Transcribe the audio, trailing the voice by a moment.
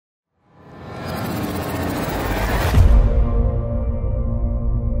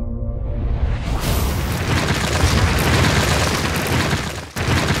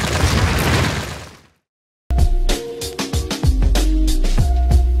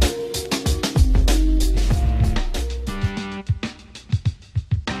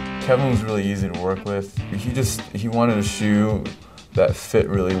Kevin was really easy to work with. He wanted a shoe that fit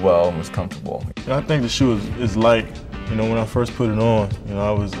really well and was comfortable. I think the shoe is light. You know, when I first put it on, you know,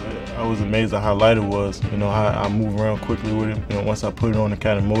 I was amazed at how light it was. You know, how I move around quickly with it. You know, once I put it on, it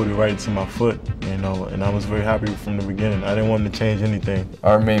kind of molded right into my foot. You know, and I was very happy from the beginning. I didn't want to change anything.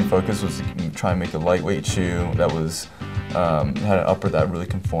 Our main focus was to try and make a lightweight shoe that was had an upper that really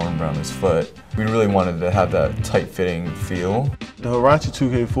conformed around his foot. We really wanted to have that tight-fitting feel. The Huarache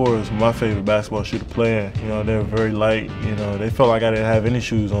 2K4 is my favorite basketball shoe to play in. You know, they're very light. You know, they felt like I didn't have any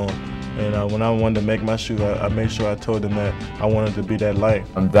shoes on. And when I wanted to make my shoe, I made sure I told them that I wanted to be that light.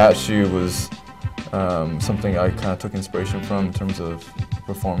 That shoe was something I kind of took inspiration from in terms of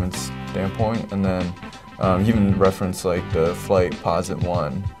performance standpoint, and then even reference like the Flight Posit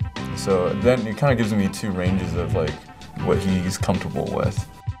 1. So then it kind of gives me two ranges of like what he's comfortable with.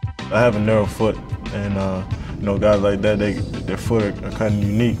 I have a narrow foot, and you know, guys like that, their foot are kind of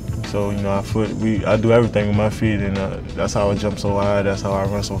unique. So, you know, I do everything with my feet, and that's how I jump so high, that's how I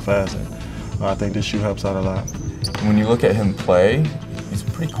run so fast, and I think this shoe helps out a lot. When you look at him play, he's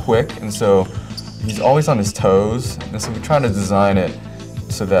pretty quick, and so he's always on his toes, and so we try to design it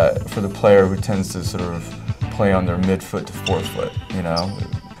so that for the player who tends to sort of play on their midfoot to forefoot, you know.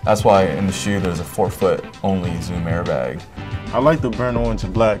 That's why in the shoe there's a forefoot only Zoom airbag. I like the burnt orange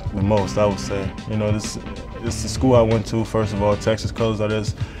and black the most, I would say. You know, this is the school I went to. First of all, Texas colors are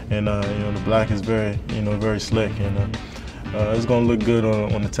this, and you know, the black is very, you know, very slick, and it's going to look good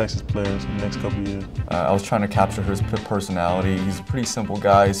on the Texas players in the next couple of years. I was trying to capture his personality. He's a pretty simple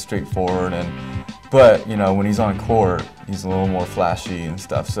guy, he's straightforward, but you know, when he's on court, he's a little more flashy and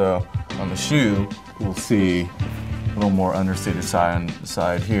stuff. So on the shoe, we'll see a little more understated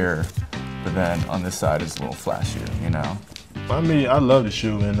side here, but then on this side it's a little flashier, you know. I mean, I love the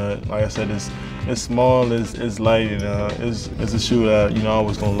shoe, and like I said, it's small, it's light, and it's a shoe that, you know, I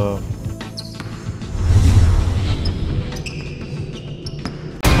always gonna love.